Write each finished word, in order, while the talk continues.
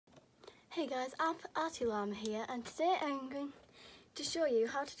Hey guys, Artie Llama here, and today I'm going to show you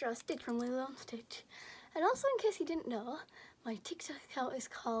how to draw Stitch from Lilo and Stitch. And also, in case you didn't know, my TikTok account is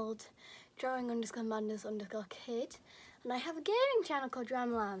called drawing_madness_kid, and I have a gaming channel called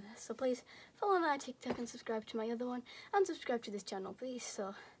Drama Llama, so please follow my TikTok and subscribe to my other one, and subscribe to this channel please,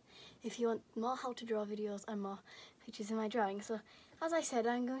 so if you want more how to draw videos and more pictures of my drawing. So as I said,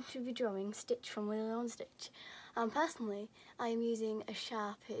 I'm going to be drawing Stitch from Lilo and Stitch. Personally, I am using a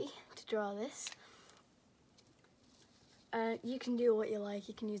Sharpie to draw this. You can do what you like,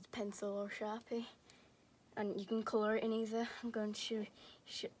 you can use a pencil or Sharpie, and you can colour it in either. I'm going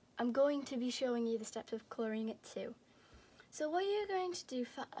to be showing you the steps of colouring it too. So what you're going to do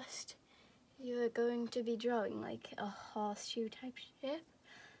first, you're going to be drawing like a horseshoe type shape,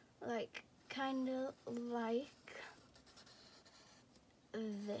 like kind of like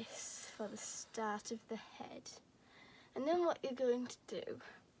this for the start of the head. And then what you're going to do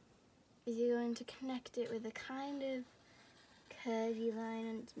is you're going to connect it with a kind of curvy line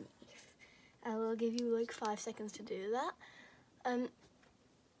underneath. I will give you like 5 seconds to do that.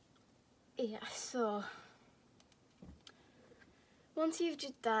 Yeah, so once you've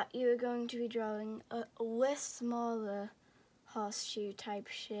did that, you're going to be drawing a way smaller horseshoe type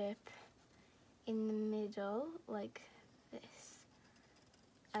shape in the middle, like this,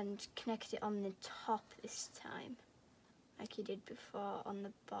 and connect it on the top this time, like you did before on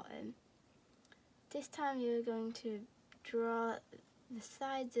the bottom. This time you're going to draw the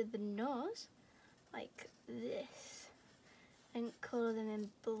sides of the nose, like this, and colour them in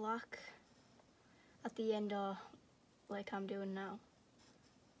black at the end, or like I'm doing now.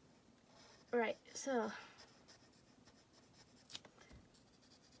 Right, so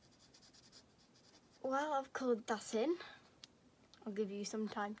while I've coloured that in, I'll give you some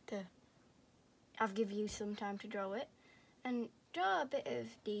time to draw it, and draw a bit of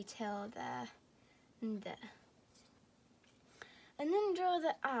detail there and there. And then draw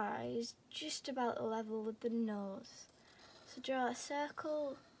the eyes just about level with the nose. So draw a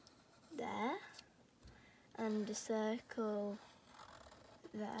circle there, and a circle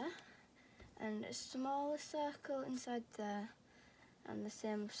there, and a smaller circle inside there, and the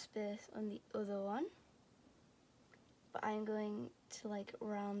same space on the other one. But I'm going to like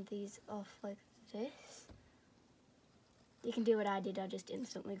round these off like this. You can do what I did, I just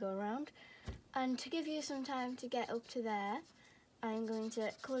instantly go around. And to give you some time to get up to there, I'm going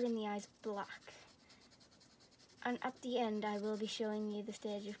to colour in the eyes black. And at the end I will be showing you the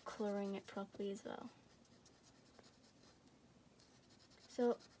stage of colouring it properly as well.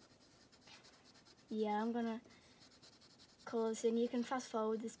 So yeah, I'm gonna colour this in. You can fast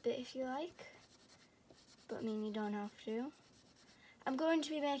forward this bit if you like, but I mean you don't have to. I'm going to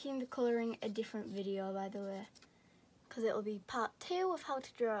be making the colouring a different video, by the way, because it will be part 2 of how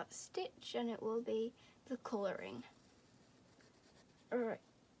to draw Stitch, and it will be the colouring. Alright.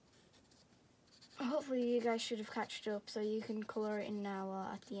 Hopefully you guys should have catched up, so you can colour it in now or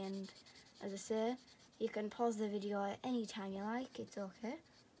at the end. As I say, you can pause the video at any time you like, it's okay.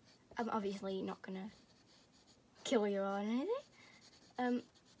 I'm obviously not gonna kill you or anything. But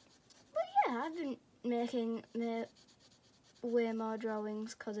yeah, I've been making way more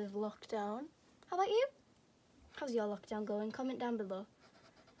drawings because of lockdown. How about you? How's your lockdown going? Comment down below.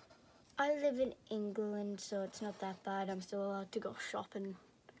 I live in England, so it's not that bad. I'm still allowed to go shopping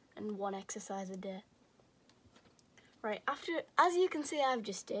and 1 exercise a day. Right, as you can see I've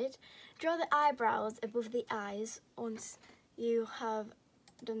just did, draw the eyebrows above the eyes. Once you have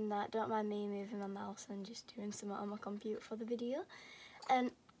done that, don't mind me moving my mouse and just doing something on my computer for the video.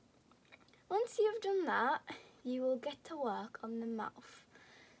 And once you've done that, you will get to work on the mouth.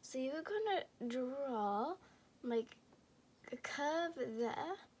 So you're gonna draw like a curve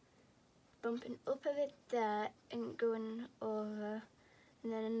there, bumping up a bit there and going over,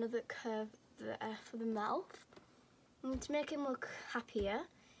 and then another curve there for the mouth. And to make him look happier,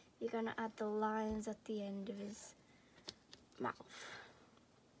 you're gonna add the lines at the end of his mouth.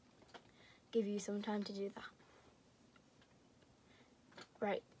 Give you some time to do that.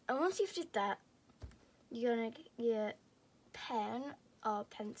 Right, and once you've did that, you're gonna get your pen or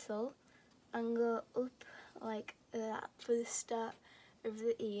pencil and go up like that for the start of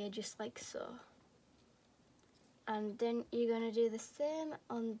the ear, just like so. And then you're gonna do the same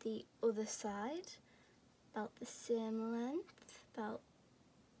on the other side, about the same length, about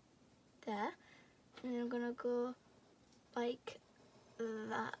there. And then I'm gonna go like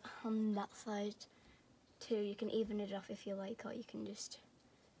that on that side too. You can even it off if you like, or you can just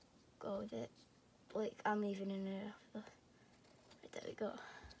go with it. Like I'm evening it off though. Right, there we go.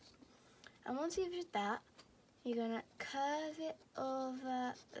 And once you've did that, you're gonna curve it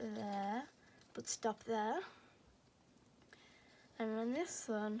over there but stop there. And on this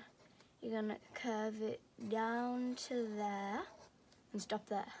one, you're gonna curve it down to there and stop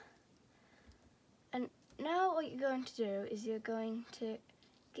there. And now what you're going to do is you're going to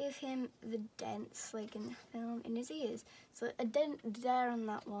give him the dents like in the film in his ears. So a dent there on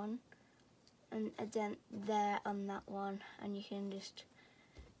that one and a dent there on that one, and you can just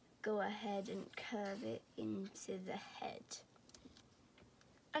go ahead and curve it into the head.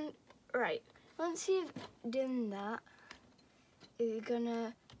 And right, once you've done that, you're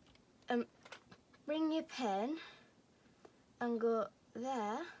gonna bring your pen and go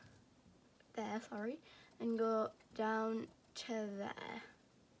there, and go down to there.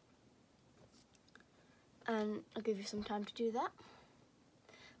 And I'll give you some time to do that.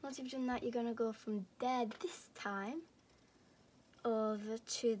 Once you've done that, you're gonna go from there this time over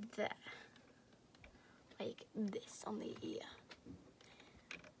to there, like this on the ear.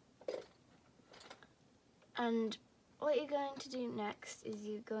 And what you're going to do next is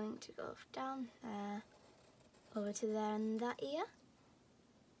you're going to go down there, over to there and that ear.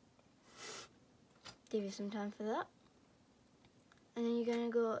 Give you some time for that. And then you're going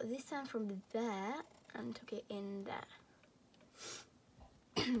to go this time from there and tuck it in there.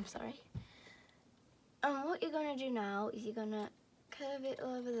 Sorry. And what you're going to do now is you're going to curve it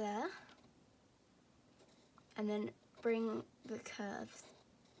over there and then bring the curves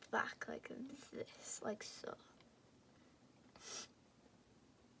back like this, like so.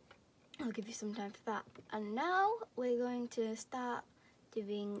 I'll give you some time for that. And now we're going to start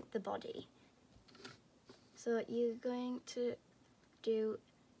doing the body. So you're going to do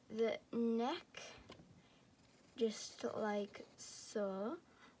the neck just like so,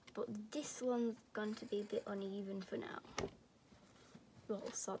 but this one's going to be a bit uneven for now.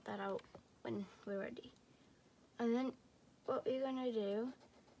 We'll sort that out when we're ready. And then what we're going to do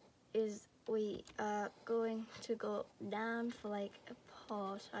is we are going to go down for like a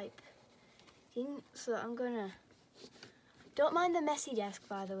paw type thing. So I'm gonna, don't mind the messy desk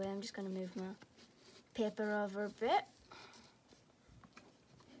by the way, I'm just gonna move my paper over a bit.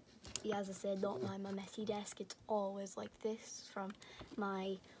 Yeah, as I said, don't mind my messy desk, it's always like this from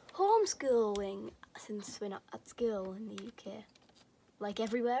my homeschooling since we're not at school in the UK, like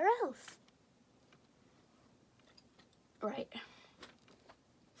everywhere else. Right.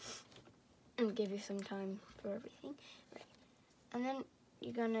 And give you some time for everything. Right. And then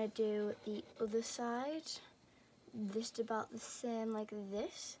you're gonna do the other side, just about the same like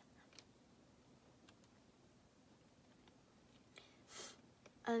this.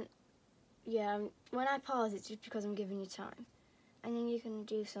 And yeah, when I pause, it's just because I'm giving you time. And then you're gonna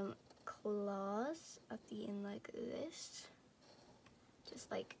do some claws at the end like this, just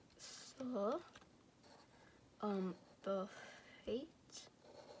like so, on both feet.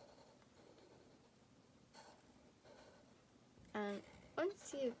 And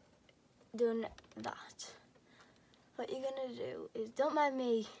once you've done that, what you're gonna do is, don't mind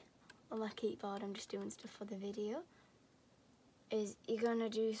me on my keyboard, I'm just doing stuff for the video, is you're gonna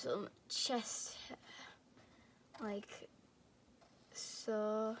do some chest hair, like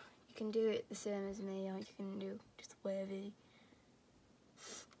so. You can do it the same as me, or you can do just wavy,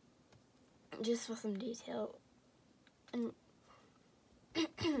 just for some detail. And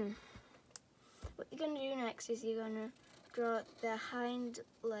what you're gonna do next is you're gonna draw the hind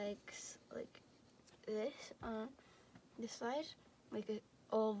legs like this on this side, like an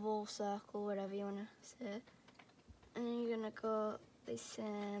oval, circle, whatever you want to say. And then you're gonna go the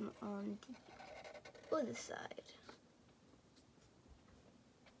same on the other side.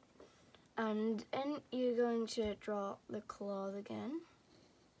 And then you're going to draw the claws again.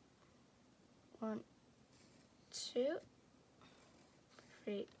 1, 2,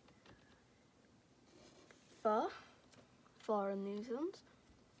 3, 4. 4 on these ones.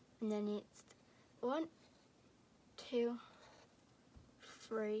 And then it's 1, 2,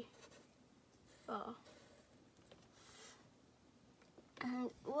 3, 4. And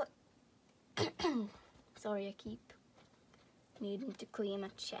what? Sorry, I keep needing to clear my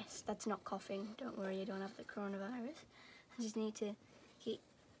chest. That's not coughing. Don't worry, I don't have the coronavirus. I just need to keep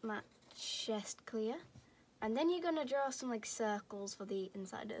my chest clear. And then you're gonna draw some like circles for the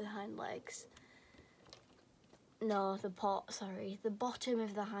inside of the hind legs. No, the bottom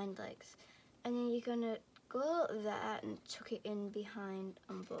of the hind legs. And then you're gonna go there and tuck it in behind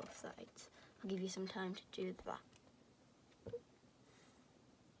on both sides. I'll give you some time to do that.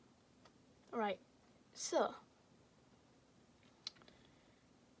 Right, so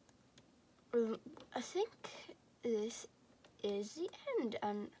I think this is the end,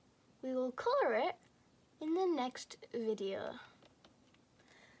 and we will colour it in the next video.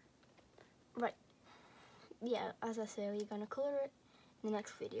 Right, yeah, as I say, we're gonna colour it in the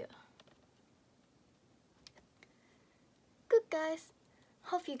next video. Good guys,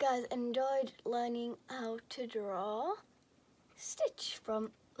 hope you guys enjoyed learning how to draw Stitch from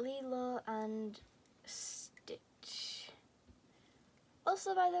Lilo and Stitch.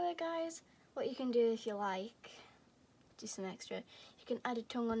 Also, by the way guys, what you can do if you like, do some extra, you can add a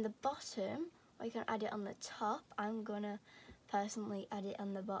tongue on the bottom or you can add it on the top. I'm gonna personally add it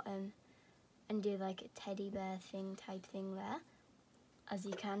on the bottom and do like a teddy bear thing type thing there, as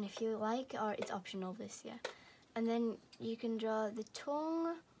you can if you like, or it's optional this year. And then you can draw the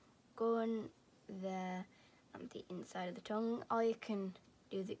tongue going there and the inside of the tongue, or you can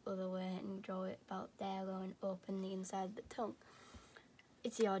do the other way and draw it about there going open the inside of the tongue.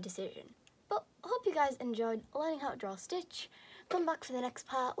 It's your decision. But I hope you guys enjoyed learning how to draw Stitch. Come back for the next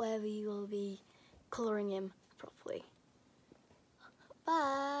part where we will be colouring him properly.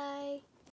 Bye!